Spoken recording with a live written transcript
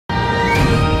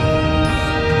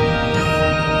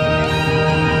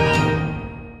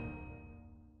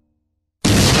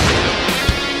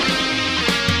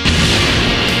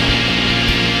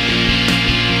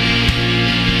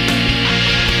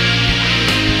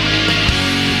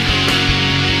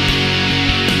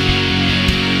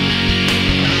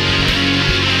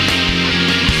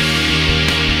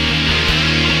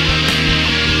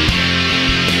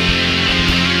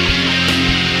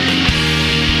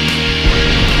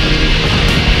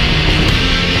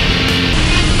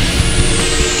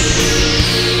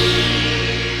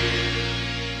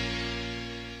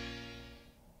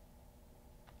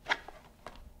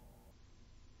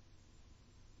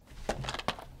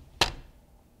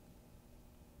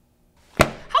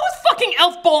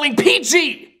Elf Bowling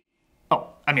PG? Oh,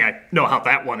 I mean, I know how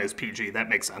that one is PG, that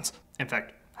makes sense. In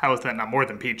fact, how is that not more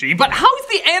than PG? But how is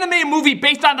the animated movie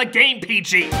based on the game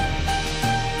PG?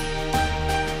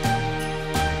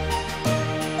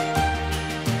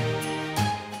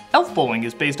 Elf Bowling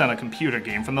is based on a computer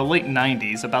game from the late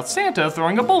 90s about Santa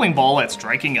throwing a bowling ball at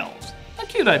striking elves. A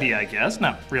cute idea, I guess,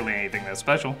 not really anything that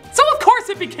special. So of course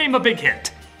it became a big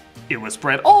hit. It was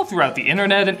spread all throughout the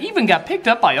internet and even got picked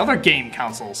up by other game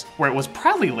consoles, where it was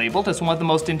proudly labeled as one of the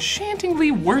most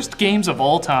enchantingly worst games of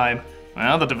all time.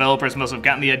 Well, the developers must have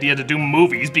gotten the idea to do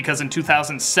movies because in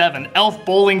 2007, Elf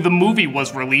Bowling the movie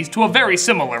was released to a very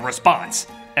similar response.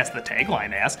 As the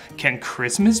tagline asks, can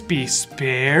Christmas be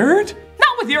spared?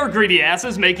 Not with your greedy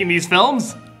asses making these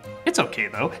films. It's okay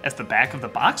though, as the back of the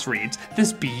box reads,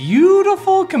 this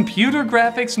beautiful computer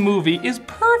graphics movie is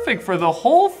perfect for the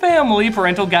whole family,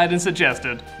 parental guidance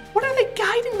suggested. What are they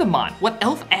guiding them on? What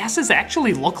elf asses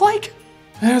actually look like?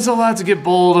 There's a lot to get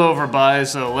bowled over by,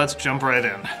 so let's jump right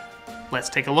in. Let's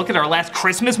take a look at our last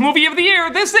Christmas movie of the year.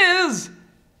 This is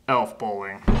Elf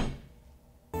Bowling.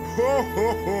 Ho,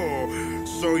 ho, ho.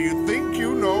 So you think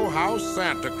you know how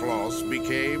Santa Claus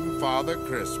became Father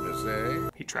Christmas, eh?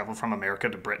 He traveled from America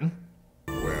to Britain.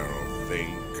 Well,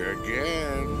 think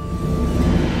again.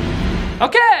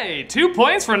 Okay, 2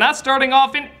 points for not starting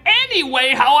off in any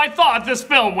way how I thought this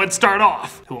film would start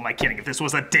off. Who am I kidding? If this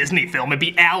was a Disney film, it'd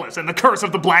be Alice and the Curse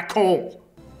of the Black Coal.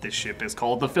 This ship is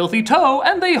called the Filthy Toe,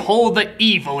 and they hold the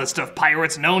evilest of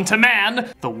pirates known to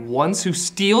man, the ones who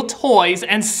steal toys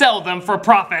and sell them for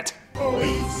profit.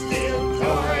 We steal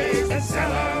toys and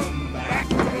sell them back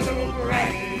to the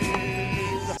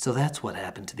race. So that's what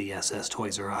happened to the SS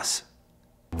Toys R Us.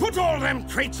 Put all them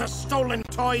crates of stolen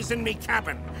toys in me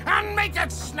cabin and make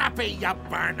it snappy, you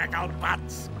barnacle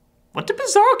butts. What did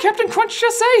Bizarro Captain Crunch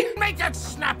just say? Make it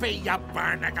snappy, you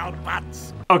barnacle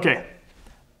butts. Okay.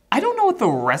 I don't know what the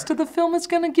rest of the film is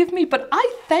gonna give me, but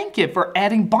I thank it for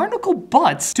adding barnacle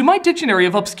butts to my dictionary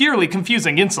of obscurely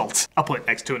confusing insults. I'll put it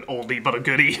next to an oldie but a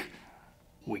goodie.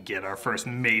 We get our first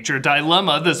major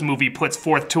dilemma this movie puts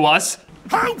forth to us.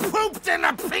 Who pooped in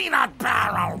the peanut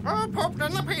barrel? Who pooped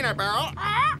in the peanut barrel?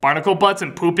 Barnacle butts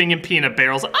and pooping in peanut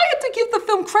barrels. I have to give the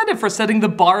film credit for setting the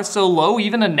bar so low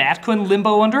even a gnat couldn't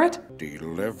limbo under it.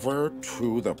 Deliver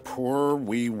to the poor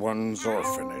wee one's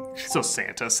orphanage. So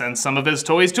Santa sends some of his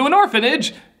toys to an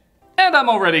orphanage, and I'm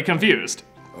already confused.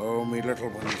 Oh, me little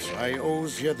ones, I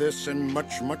owes you this and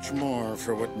much, much more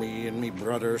for what me and me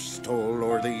brother stole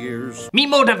o'er the years. Me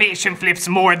motivation flips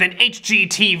more than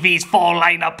HGTV's fall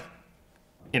lineup.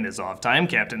 In his off time,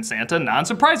 Captain Santa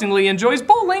non-surprisingly enjoys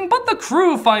bowling, but the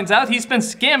crew finds out he's been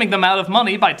scamming them out of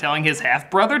money by telling his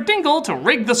half-brother Dingle to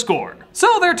rig the score.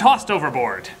 So they're tossed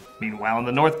overboard. Meanwhile, in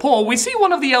the North Pole, we see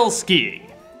one of the elves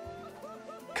skiing.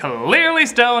 Clearly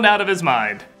stoned out of his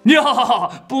mind.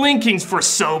 Yaw, blinking's for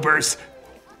sobers.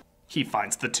 He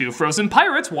finds the two frozen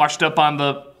pirates washed up on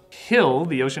the hill.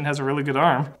 The ocean has a really good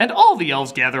arm. And all the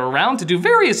elves gather around to do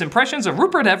various impressions of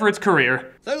Rupert Everett's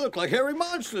career. They look like hairy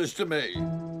monsters to me.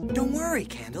 Don't worry,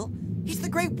 Candle. He's the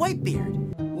Great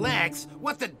Whitebeard. Lex,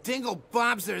 what the dingle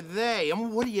bobs are they,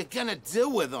 and what are you gonna do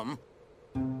with them?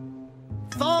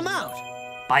 Thaw him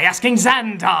out. By asking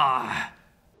Xandar.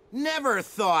 Never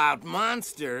thaw out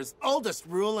monsters. Oldest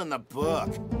rule in the book.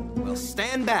 Well,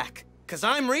 stand back, because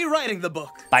I'm rewriting the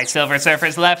book. By Silver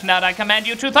Surfer's left nut, I command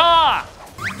you to thaw.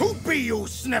 Who be you,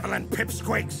 sniveling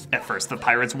pipsqueaks? At first, the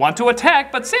pirates want to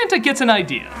attack, but Santa gets an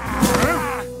idea.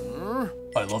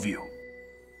 I love you.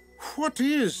 What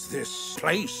is this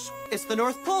place? It's the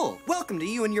North Pole. Welcome to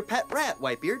you and your pet rat,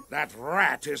 Whitebeard. That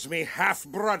rat is me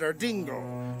half-brother Dingle,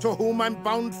 to whom I'm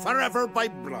bound forever by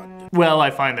blood. Well, I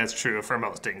find that's true for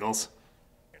most Dingles.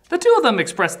 The two of them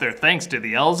express their thanks to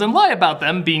the elves and lie about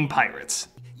them being pirates.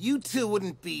 You two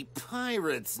wouldn't be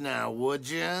pirates now, would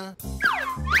ya?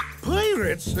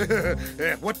 Pirates?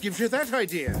 What gives you that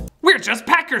idea? We're just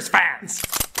Packers fans!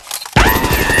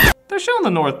 They're shown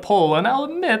the North Pole, and I'll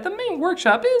admit the main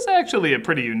workshop is actually a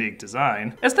pretty unique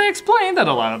design, as they explain that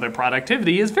a lot of their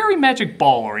productivity is very magic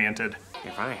ball oriented.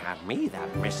 If I had me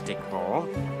that mystic ball,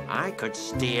 I could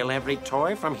steal every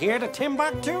toy from here to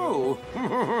Timbuktu.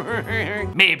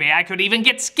 Maybe I could even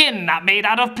get skin not made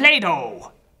out of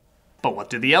Play-Doh. But what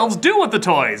do the elves do with the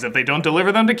toys if they don't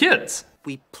deliver them to kids?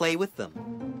 We play with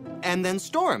them, and then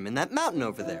store them in that mountain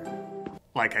over there.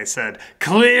 Like I said,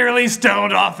 clearly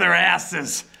stoned off their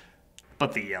asses.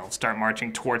 But the elves start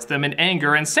marching towards them in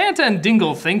anger, and Santa and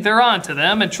Dingle think they're onto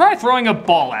them and try throwing a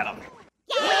ball at them.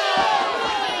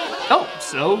 Oh,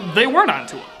 so they weren't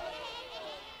onto him.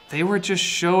 They were just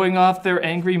showing off their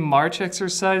angry march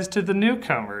exercise to the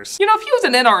newcomers. You know, if you was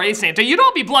an NRA Santa, you'd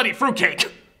all be bloody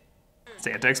fruitcake.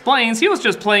 Santa explains he was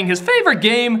just playing his favorite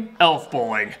game, elf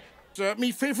bowling.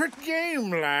 Me favorite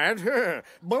game, lad.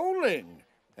 Bowling.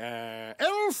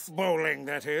 Elf bowling,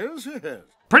 that is.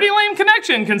 Pretty lame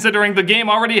connection, considering the game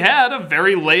already had a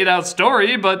very laid out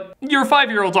story, but your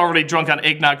 5-year-old's already drunk on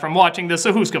eggnog from watching this,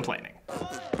 so who's complaining?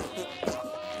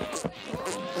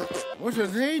 What are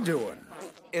they doing?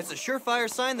 It's a surefire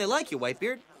sign they like you,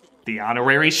 Whitebeard. The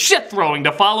honorary shit throwing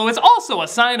to follow is also a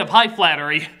sign of high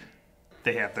flattery.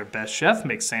 They have their best chef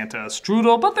make Santa a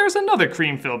strudel, but there's another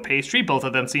cream-filled pastry both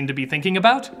of them seem to be thinking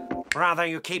about. Rather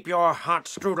you keep your hot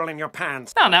strudel in your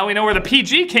pants. Now we know where the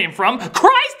PG came from.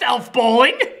 Christ, elf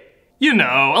bowling! You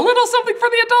know, a little something for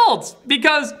the adults,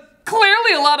 because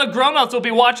clearly a lot of grown-ups will be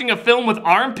watching a film with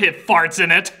armpit farts in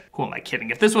it. Who am I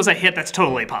kidding? If this was a hit, that's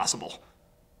totally possible.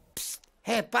 Psst.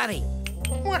 Hey, buddy.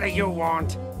 What do you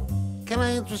want? Can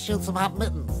I interest you in some hot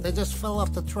mittens? They just fell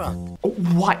off the truck.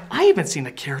 Why, I haven't seen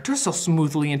a character so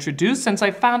smoothly introduced since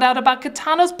I found out about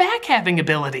Katana's back-having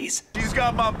abilities. He's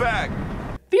got my back.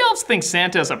 The elves think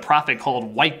Santa is a prophet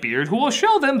called Whitebeard who will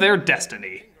show them their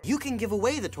destiny. You can give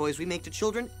away the toys we make to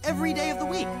children every day of the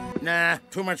week. Nah,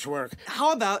 too much work.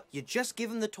 How about you just give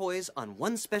them the toys on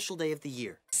one special day of the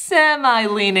year?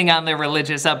 Semi-leaning on their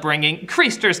religious upbringing,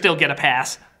 Creasters still get a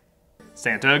pass.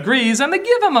 Santa agrees, and they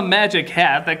give him a magic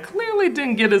hat that clearly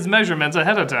didn't get his measurements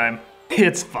ahead of time.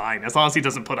 It's fine, as long as he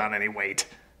doesn't put on any weight.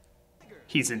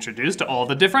 He's introduced to all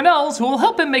the different elves who will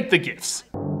help him make the gifts.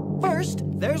 First,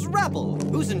 there's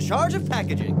Rapple, who's in charge of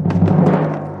packaging.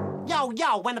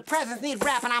 Yo, when the presents need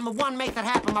wrapping, I'm the one make that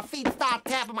happen. My feet start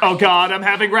tapping. Oh god, I'm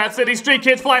having Rap City Street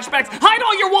Kids flashbacks. Hide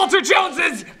all your Walter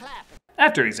Joneses!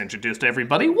 After he's introduced to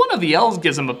everybody, one of the elves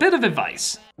gives him a bit of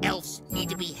advice. Elves need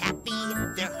to be happy,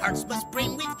 their hearts must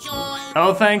bring with joy.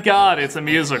 Oh, thank God, it's a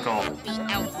musical. The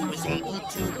elf who is able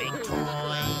to make toys.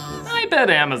 I bet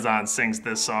Amazon sings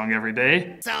this song every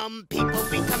day. Some people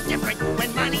become different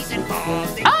when money's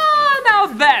involved. Now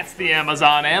that's the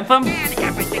Amazon anthem. And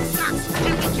everything sucks,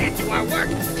 and we can't do our work,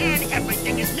 and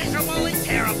everything is miserable and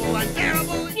terrible,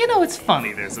 unbearable. You know, it's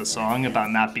funny there's a song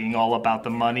about not being all about the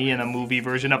money in a movie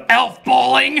version of Elf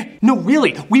Bowling. No,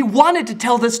 really, we wanted to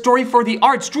tell this story for the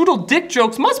art. Strudel dick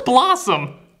jokes must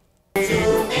blossom.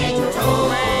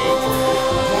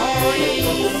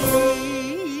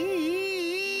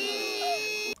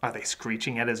 Are they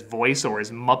screeching at his voice or his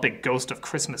Muppet Ghost of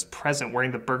Christmas Present wearing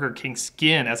the Burger King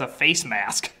skin as a face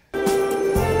mask? I'm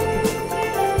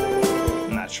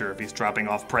not sure if he's dropping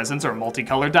off presents or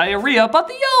multicolored diarrhea, but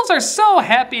the elves are so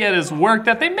happy at his work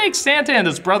that they make Santa and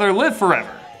his brother live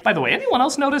forever. By the way, anyone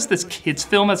else notice this kid's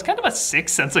film has kind of a sick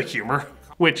sense of humor?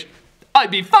 Which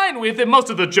I'd be fine with if most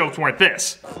of the jokes weren't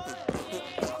this.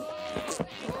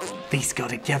 These go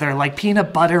together like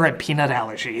peanut butter and peanut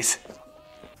allergies.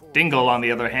 Dingle, on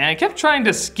the other hand, kept trying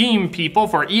to scheme people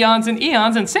for eons,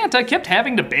 and Santa kept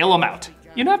having to bail him out.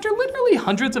 You know, after literally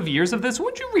hundreds of years of this,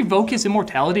 would you revoke his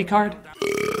immortality card?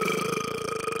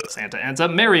 Santa ends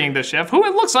up marrying the chef, who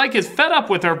it looks like is fed up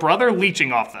with her brother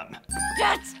leeching off them.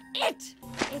 That's it!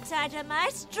 It's either my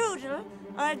strudel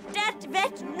or death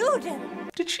with noodle.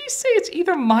 Did she say it's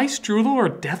either my strudel or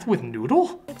death with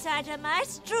noodle? It's either my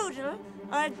strudel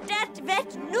or death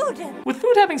with noodle. With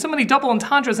food having so many double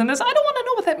entendres in this, I don't want to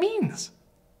know what that means.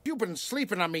 You've been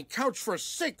sleeping on me couch for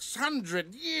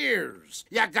 600 years.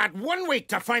 You got 1 week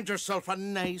to find yourself a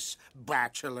nice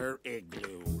bachelor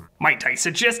igloo. Might I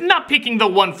suggest not picking the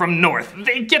one from North?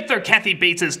 They get their Kathy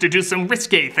Bateses to do some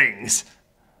risque things.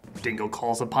 Dingle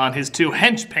calls upon his 2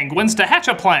 hench penguins to hatch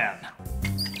a plan.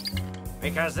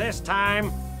 Because this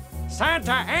time,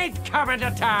 Santa ain't coming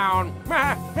to town.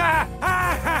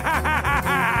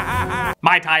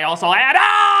 Might I also add,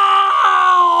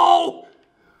 ow!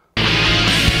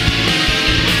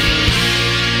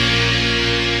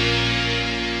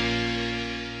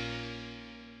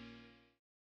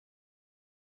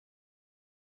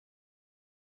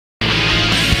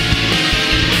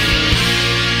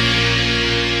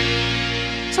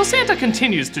 So Santa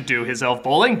continues to do his elf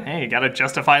bowling. Hey, you gotta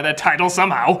justify that title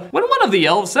somehow. When one of the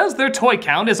elves says their toy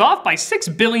count is off by 6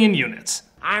 billion units.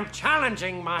 I'm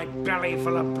challenging my belly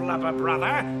full of blubber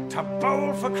brother to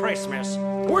bowl for Christmas.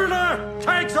 Winner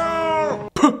takes all!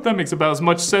 That makes about as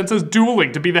much sense as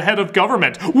dueling to be the head of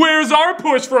government. Where's our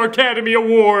push for Academy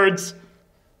Awards?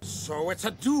 So it's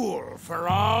a duel for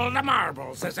all the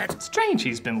marbles, is it? Strange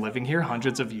he's been living here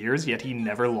hundreds of years, yet he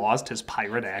never lost his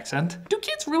pirate accent. Do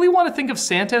kids really want to think of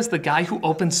Santa as the guy who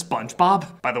opened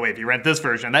SpongeBob? By the way, if you read this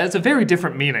version, that has a very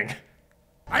different meaning.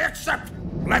 I accept.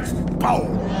 Let's bowl.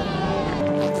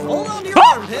 Hold on to your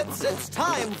armpits, it's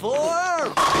time for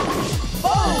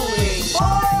Bowling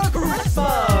for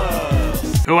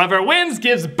Christmas! Whoever wins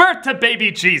gives birth to baby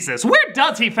Jesus. Where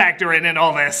does he factor in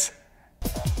all this?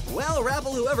 Well,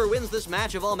 Raffle, whoever wins this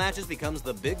match of all matches becomes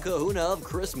the big kahuna of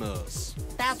Christmas.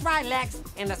 That's right, Lex.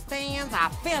 And the stands are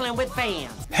filling with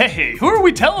fans. Hey, who are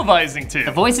we televising to?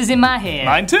 The voice is in my head.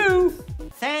 Mine too.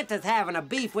 Santa's having a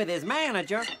beef with his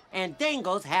manager, and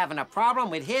Dingle's having a problem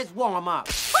with his warm-up.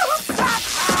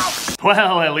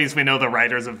 Well, at least we know the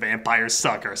writers of Vampires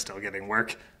Suck are still getting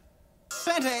work.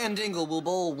 Santa and Dingle will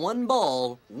bowl one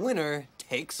ball. Winner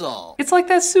takes all. It's like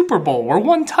that Super Bowl where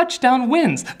one touchdown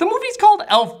wins. The movie's called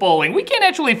Elf Bowling. We can't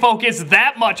actually focus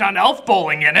that much on elf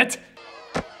bowling in it.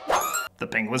 The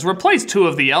Penguins replaced 2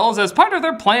 of the elves as part of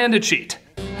their plan to cheat.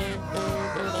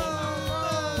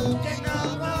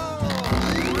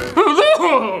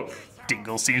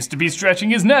 Dingle seems to be stretching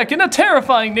his neck in a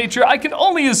terrifying nature I can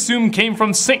only assume came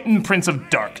from Satan, Prince of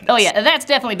Darkness. Oh yeah, that's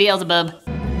definitely Beelzebub.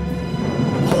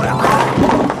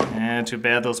 Too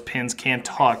bad those pins can't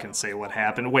talk and say what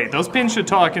happened. Wait, those pins should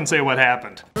talk and say what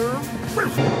happened.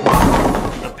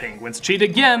 The Penguins cheat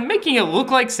again, making it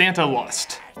look like Santa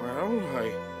lost. Well,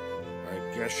 I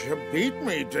guess you beat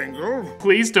me, Dingle.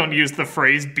 Please don't use the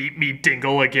phrase beat me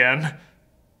Dingle again.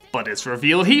 But it's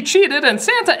revealed he cheated and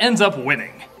Santa ends up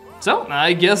winning. So,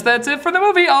 I guess that's it for the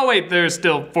movie. Oh wait, there's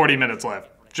still 40 minutes left.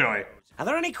 Joy. Are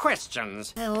there any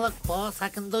questions? Hey, look, boss, I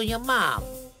can do your mom.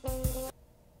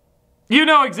 You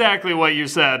know exactly what you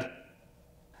said.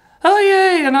 Oh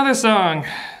yay, another song.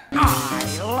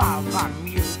 I love a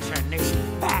mutiny,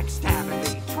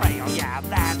 backstabbing, betrayal, yeah,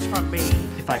 that's for me.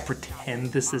 If I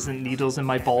pretend this isn't needles in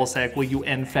my ballsack, will you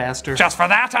end faster? Just for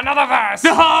that, another verse!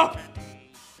 No!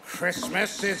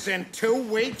 Christmas is in 2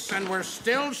 weeks and we're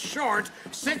still short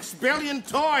 6 billion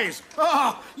toys.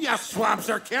 Oh, you swabs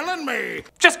are killing me.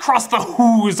 Just cross the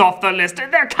Who's off the list.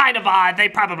 They're kind of odd. They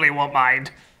probably won't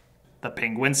mind. The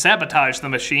Penguins sabotage the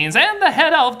machines and the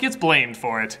head elf gets blamed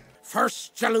for it.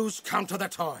 First you lose count of the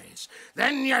toys,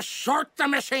 then you short the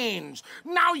machines.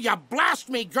 Now you blast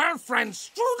me girlfriend,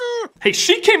 Strudel. Hey,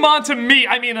 she came on to me.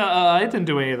 I didn't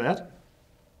do any of that.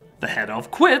 The head elf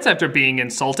quits after being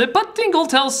insulted, but Dingle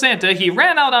tells Santa he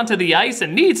ran out onto the ice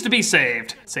and needs to be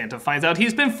saved. Santa finds out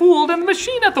he's been fooled and the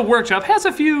machine at the workshop has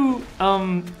a few,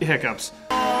 hiccups.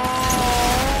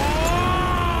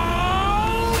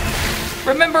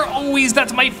 Remember always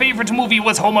that my favorite movie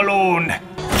was Home Alone.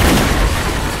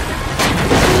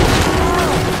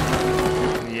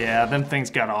 Yeah, then things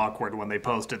got awkward when they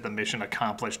posted the mission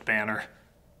accomplished banner.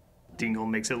 Dingle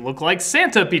makes it look like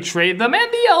Santa betrayed them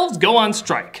and the elves go on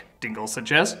strike. Dingle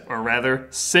suggests, or rather,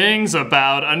 sings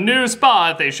about a new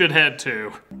spot they should head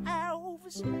to.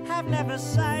 Elves have never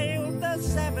sailed the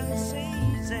 7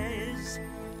 seas.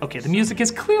 Okay, the music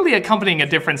is clearly accompanying a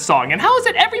different song, and how is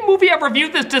it every movie I've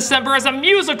reviewed this December is a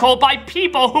musical by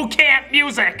people who can't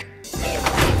music?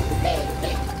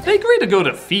 They agree to go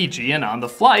to Fiji, and on the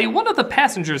flight, one of the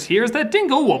passengers hears that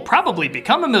Dingle will probably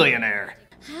become a millionaire.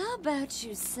 How about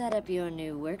you set up your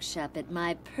new workshop at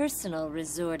my personal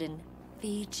resort in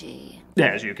Fiji?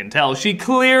 As you can tell, she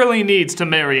clearly needs to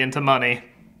marry into money.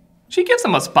 She gives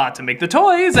him a spot to make the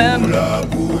toys, and... Cooler,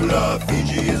 cooler,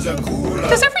 Fiji is a cooler.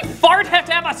 Does every fart have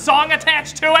to have a song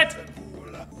attached to it?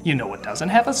 You know what doesn't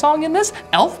have a song in this?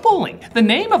 Elf Bowling, the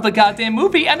name of the goddamn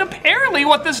movie, and apparently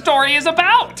what this story is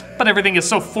about. But everything is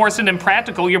so forced and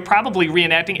impractical, you're probably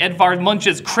reenacting Edvard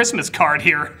Munch's Christmas card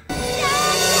here.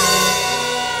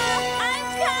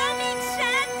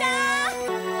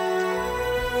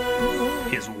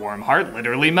 His warm heart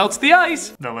literally melts the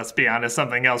ice. Though let's be honest,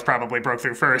 something else probably broke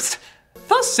through first.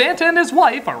 Thus, Santa and his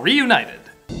wife are reunited.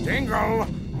 Dingle,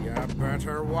 you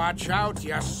better watch out,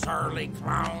 you surly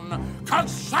clown,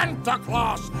 'cause Santa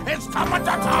Claus is coming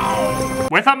to town!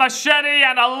 With a machete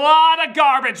and a lot of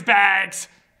garbage bags!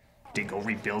 Dingle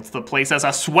rebuilds the place as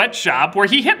a sweatshop where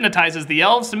he hypnotizes the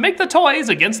elves to make the toys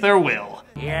against their will.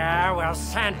 Yeah, well,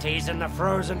 Santy's in the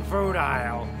frozen food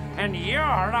aisle, and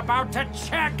you're about to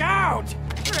check out!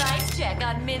 Price check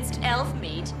on minced elf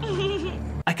meat.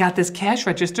 I got this cash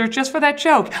register just for that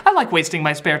joke. I like wasting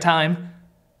my spare time.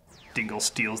 Dingle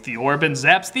steals the orb and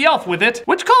zaps the elf with it,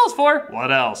 which calls for,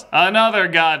 what else? Another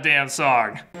goddamn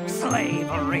song.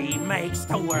 Slavery makes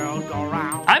the world go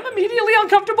round. I'm immediately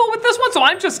uncomfortable with this one, so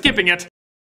I'm just skipping it.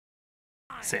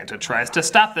 Santa tries to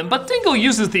stop them, but Dingle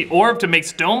uses the orb to make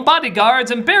stone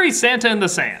bodyguards and buries Santa in the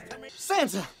sand.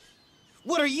 Santa,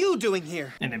 what are you doing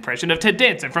here? An impression of Ted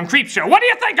Danson from Creepshow. What do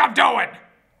you think I'm doing?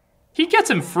 He gets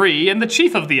him free, and the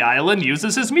chief of the island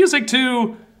uses his music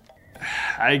to...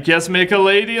 I guess make a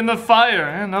lady in the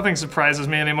fire. Nothing surprises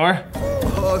me anymore.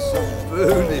 Awesome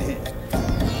booty.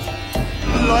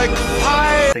 like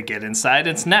pie! They get inside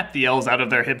and snap the elves out of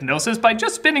their hypnosis by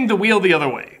just spinning the wheel the other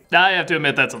way. I have to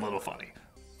admit that's a little funny.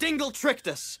 Dingle tricked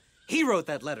us. He wrote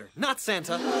that letter, not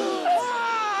Santa.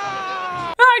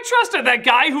 I trusted that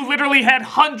guy who literally had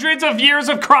hundreds of years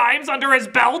of crimes under his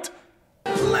belt.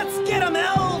 Let's get him,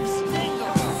 elves!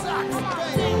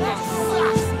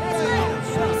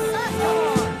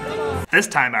 This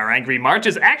time our angry march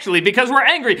is actually because we're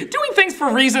angry. Doing things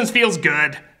for reasons feels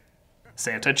good.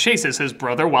 Santa chases his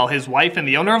brother while his wife and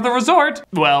the owner of the resort,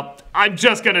 well, I'm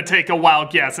just gonna take a wild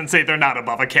guess and say they're not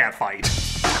above a catfight.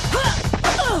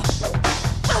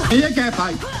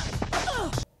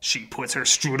 She puts her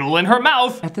strudel in her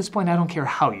mouth. At this point, I don't care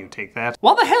how you take that.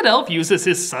 While the head elf uses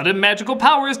his sudden magical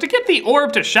powers to get the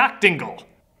orb to shock Dingle.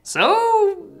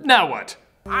 So, now what?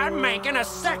 I'm making a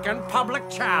second public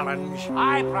challenge.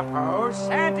 I propose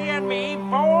Sandy and me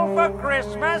bowl for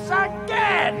Christmas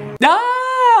again.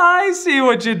 I see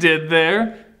what you did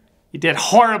there. You did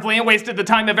horribly and wasted the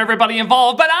time of everybody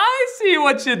involved, but I see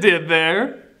what you did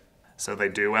there. So they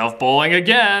do elf bowling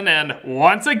again, and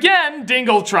once again,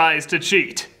 Dingle tries to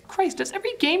cheat. Christ, does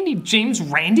every game need James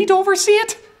Randi to oversee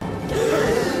it?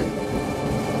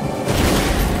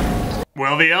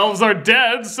 Well, the elves are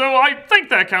dead, so I think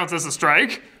that counts as a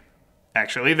strike.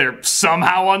 Actually, they're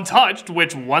somehow untouched,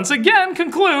 which once again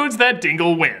concludes that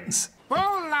Dingle wins.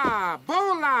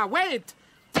 Bola, wait!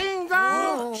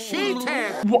 Dingle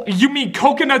cheated! What, you mean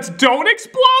coconuts don't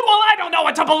explode? Well, I don't know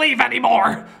what to believe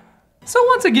anymore! So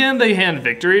once again, they hand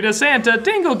victory to Santa,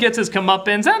 Dingle gets his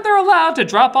comeuppance, and they're allowed to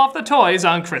drop off the toys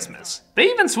on Christmas. They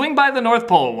even swing by the North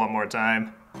Pole one more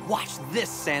time. Watch this,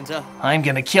 Santa. I'm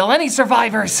gonna kill any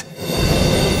survivors!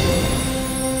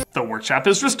 The workshop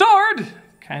is restored!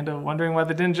 Kind of wondering why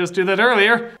they didn't just do that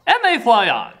earlier. And they fly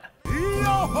on.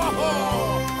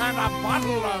 And a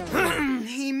bottle of...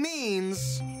 He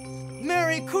means...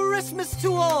 Merry Christmas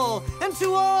to all, and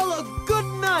to all a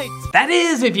good night! That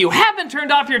is, if you haven't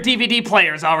turned off your DVD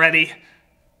players already.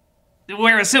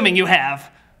 We're assuming you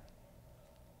have.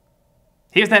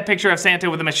 Here's that picture of Santa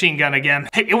with a machine gun again.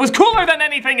 Hey, it was cooler than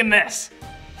anything in this!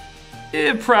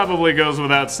 It probably goes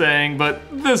without saying, but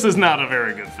this is not a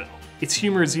very good film. Its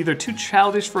humor is either too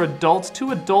childish for adults,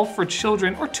 too adult for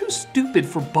children, or too stupid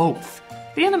for both.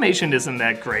 The animation isn't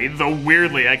that great, though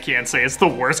weirdly I can't say it's the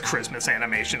worst Christmas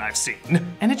animation I've seen.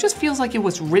 And it just feels like it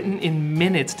was written in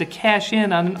minutes to cash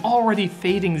in on an already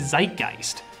fading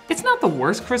zeitgeist. It's not the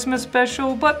worst Christmas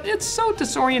special, but it's so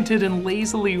disoriented and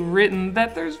lazily written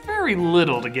that there's very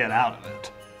little to get out of it.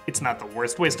 It's not the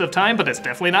worst waste of time, but it's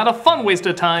definitely not a fun waste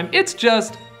of time. It's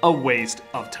just a waste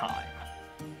of time.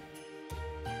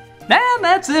 And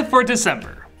that's it for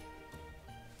December.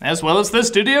 As well as the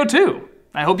studio too.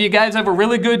 I hope you guys have a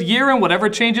really good year, and whatever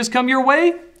changes come your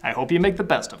way, I hope you make the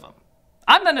best of them.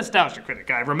 I'm the Nostalgia Critic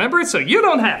guy, remember, so you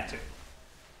don't have to.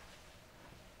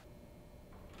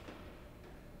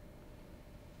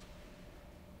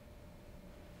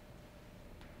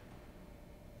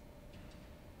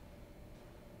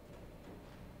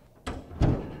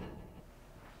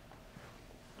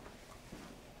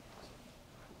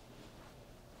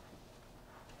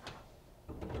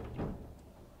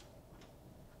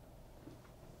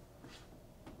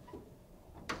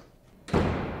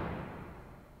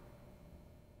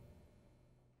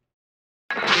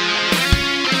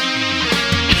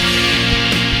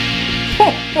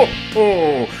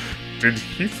 Oh, did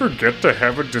he forget to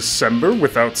have a December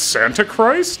without Santa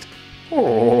Christ?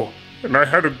 Oh, and I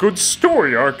had a good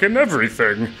story arc and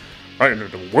everything. I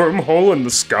entered a wormhole in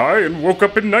the sky and woke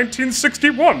up in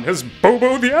 1961 as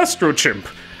Bobo the Astrochimp.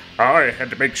 I had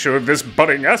to make sure this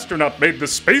budding astronaut made the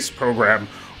space program,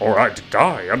 or I'd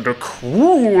die under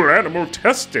cruel animal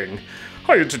testing.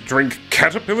 I had to drink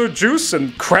caterpillar juice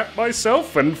and crap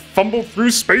myself and fumble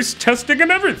through space testing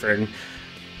and everything.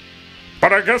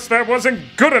 But I guess that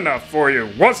wasn't good enough for you,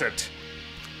 was it?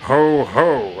 Ho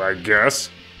ho, I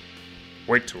guess.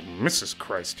 Wait till Mrs.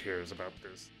 Christ hears about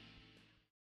this.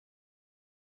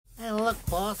 Hey, look,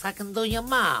 boss, I can do your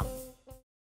mom.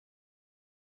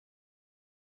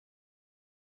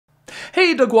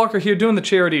 Hey, Doug Walker here doing the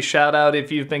charity shout out.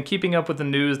 If you've been keeping up with the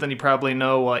news, then you probably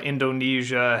know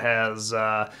Indonesia has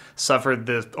suffered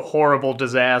this horrible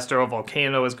disaster. A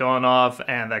volcano has gone off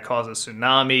and that caused a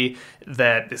tsunami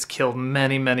that has killed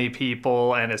many, many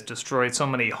people and has destroyed so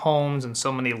many homes and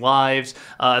so many lives.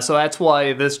 So that's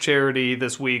why this charity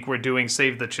this week we're doing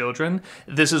Save the Children.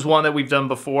 This is one that we've done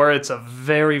before. It's a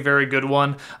very, very good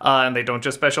one. And they don't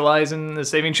just specialize in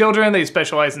saving children, they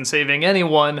specialize in saving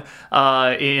anyone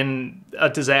in in a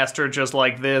disaster just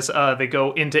like this, they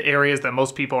go into areas that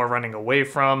most people are running away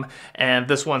from, and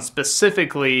this one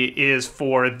specifically is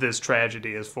for this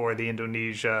tragedy, is for the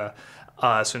Indonesia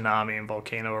tsunami and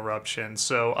volcano eruption.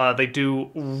 So they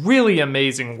do really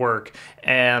amazing work,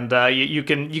 and you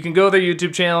can go to their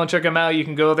YouTube channel and check them out. You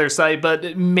can go to their site,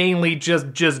 but mainly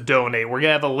just donate. We're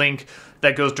gonna have a link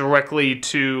that goes directly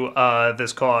to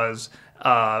this cause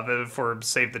for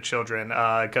Save the Children,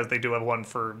 because they do have one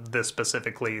for this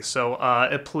specifically. So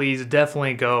please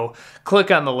definitely go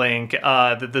click on the link.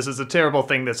 That this is a terrible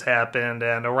thing that's happened,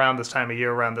 and around this time of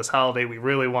year, around this holiday, we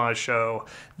really want to show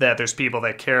that there's people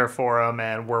that care for them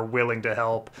and we're willing to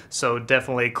help. So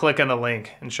definitely click on the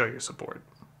link and show your support.